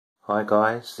Hi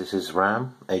guys, this is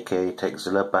Ram aka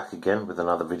Techzilla back again with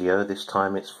another video. This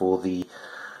time it's for the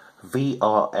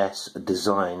VRS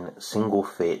design single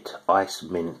fit ice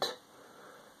mint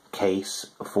case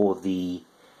for the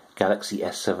Galaxy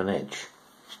S7 Edge.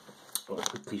 I'll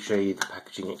quickly show you the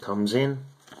packaging it comes in.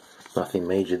 Nothing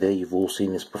major there, you've all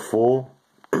seen this before.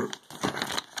 Get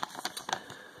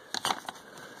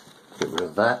rid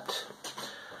of that.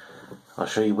 I'll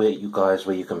show you where you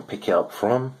can pick it up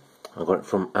from. I got it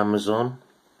from Amazon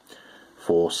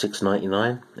for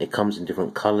 $6.99. It comes in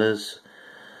different colours.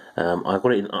 I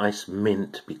got it in ice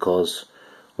mint because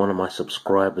one of my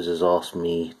subscribers has asked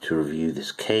me to review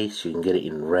this case. You can get it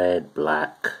in red,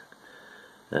 black.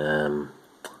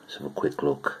 Let's have a quick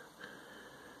look.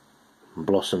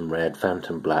 Blossom red,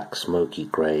 phantom black, smoky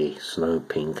grey, snow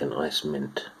pink and ice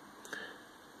mint.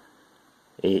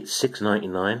 It's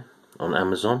 $6.99 on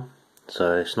Amazon,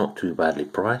 so it's not too badly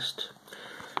priced.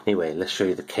 Anyway, let's show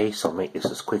you the case. I'll make this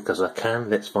as quick as I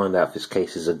can. Let's find out if this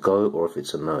case is a go or if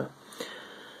it's a no.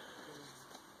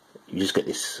 You just get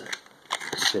this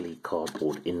silly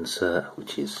cardboard insert,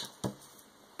 which is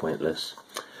pointless.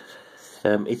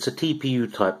 It's a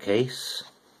TPU type case,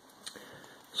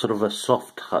 sort of a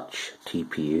soft touch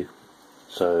TPU,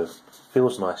 so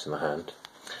feels nice in the hand.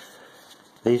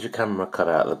 There's your camera cut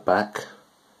out at the back,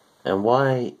 and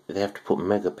why they have to put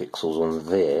megapixels on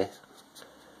there,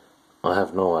 I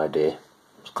have no idea.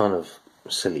 It's kind of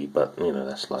silly, but you know,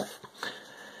 that's life.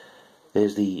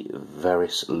 There's the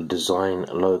Verus design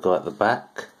logo at the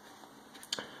back.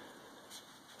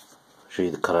 Show you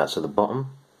the cutouts at the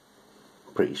bottom.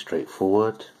 Pretty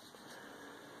straightforward.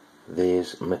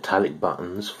 There's metallic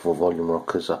buttons for volume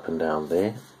rockers up and down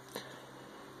there.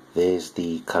 There's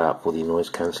the cutout for the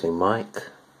noise cancelling mic.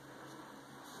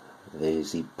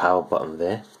 There's the power button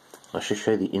there. I should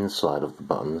show you the inside of the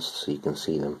buttons so you can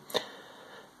see them.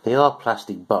 They are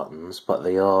plastic buttons, but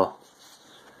they are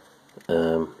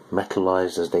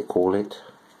metallized, as they call it.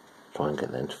 Try and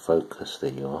get that into focus. There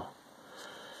you are.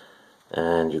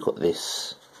 And you've got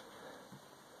this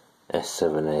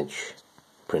S7 Edge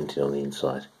printed on the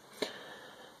inside,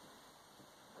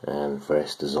 and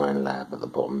Verus Design Lab at the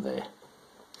bottom there.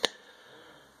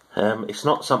 It's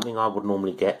not something I would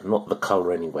normally get, not the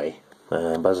colour anyway.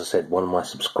 But as I said, one of my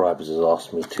subscribers has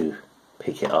asked me to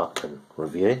pick it up and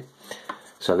review it.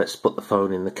 So let's put the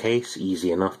phone in the case,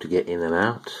 easy enough to get in and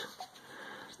out.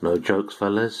 No jokes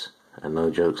fellas, and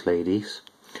no jokes ladies.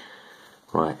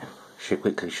 Right, should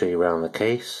quickly show you around the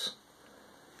case.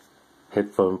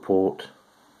 Headphone port,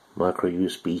 micro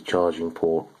USB charging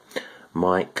port,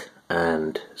 mic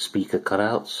and speaker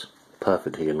cutouts.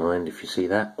 Perfectly aligned, if you see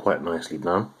that, quite nicely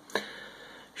done.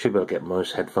 Should be able to get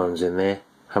most headphones in there.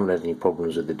 Haven't had any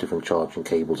problems with the different charging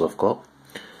cables I've got.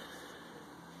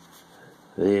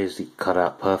 There's the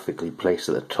cutout perfectly placed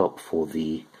at the top for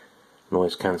the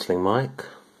noise cancelling mic.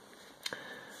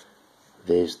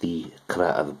 There's the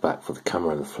cutout at the back for the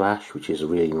camera and the flash, which is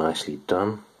really nicely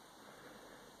done.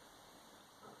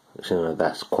 So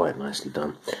that's quite nicely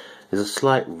done. There's a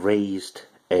slight raised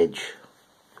edge,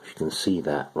 if you can see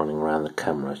that, running around the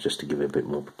camera, just to give it a bit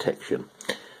more protection.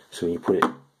 So when you put it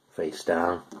face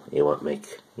down, it won't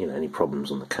make any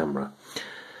problems on the camera.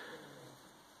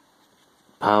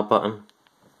 Power button.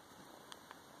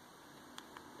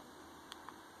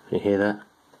 You hear that?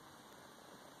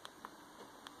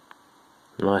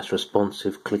 Nice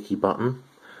responsive clicky button.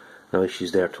 No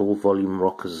issues there at all. Volume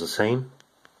rockers the same.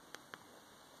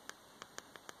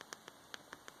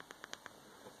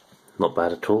 Not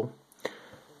bad at all.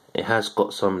 It has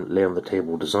got some lay on the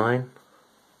table design,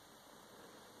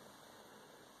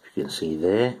 if you can see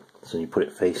there. So you put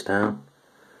it face down,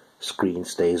 screen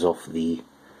stays off the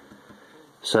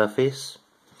surface.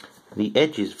 The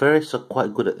edges, Verus are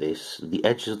quite good at this. The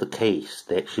edges of the case,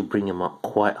 they actually bring them up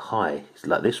quite high. It's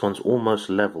like this one's almost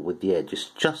level with the edge. It's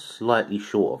just slightly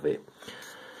short of it.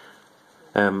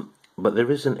 But there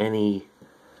isn't any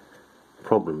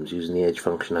problems using the edge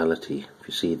functionality, if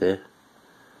you see there.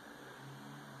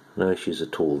 No issues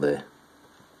at all there.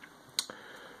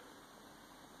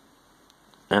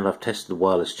 And I've tested the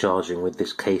wireless charging with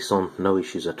this case on. No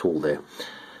issues at all there.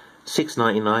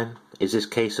 $6.99. Is this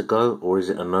case a go or is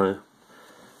it a no?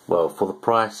 Well, for the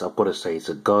price, I've got to say it's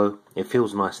a go. It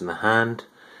feels nice in the hand.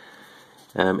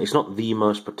 It's not the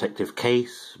most protective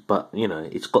case, but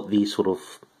it's got these sort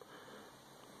of,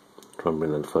 try and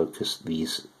bring in focus,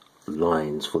 these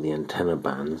lines for the antenna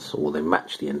bands, or they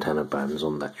match the antenna bands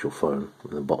on the actual phone.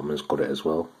 And the bottom has got it as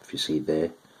well, if you see there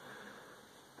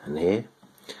and here.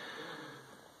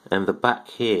 And the back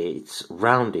here, it's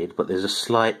rounded, but there's a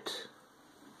slight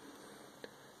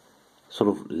sort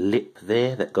of lip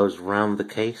there that goes round the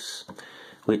case.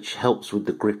 which helps with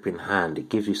the grip in hand. It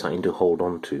gives you something to hold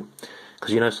on to,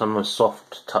 because you know some of the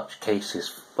soft touch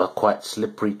cases are quite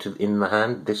slippery in the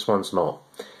hand. This one's not.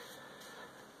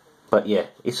 But yeah,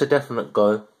 it's a definite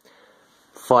go.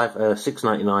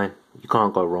 $6.99. You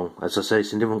can't go wrong. As I say,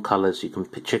 it's in different colours. You can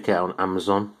check it out on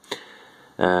Amazon.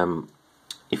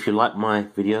 If you like my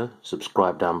video,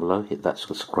 subscribe down below. Hit that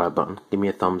subscribe button. Give me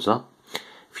a thumbs up.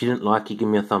 If you didn't like it, give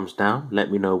me a thumbs down.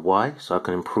 Let me know why, so I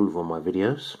can improve on my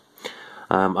videos.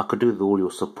 I could do with all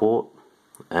your support.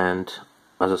 And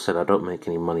as I said, I don't make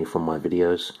any money from my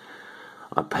videos.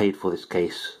 I paid for this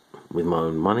case with my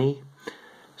own money,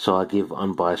 so I give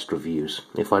unbiased reviews.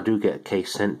 If I do get a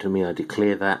case sent to me, I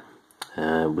declare that,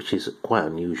 which is quite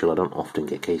unusual. I don't often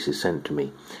get cases sent to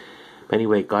me. But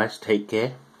anyway, guys, take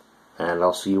care, and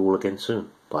I'll see you all again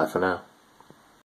soon. Bye for now.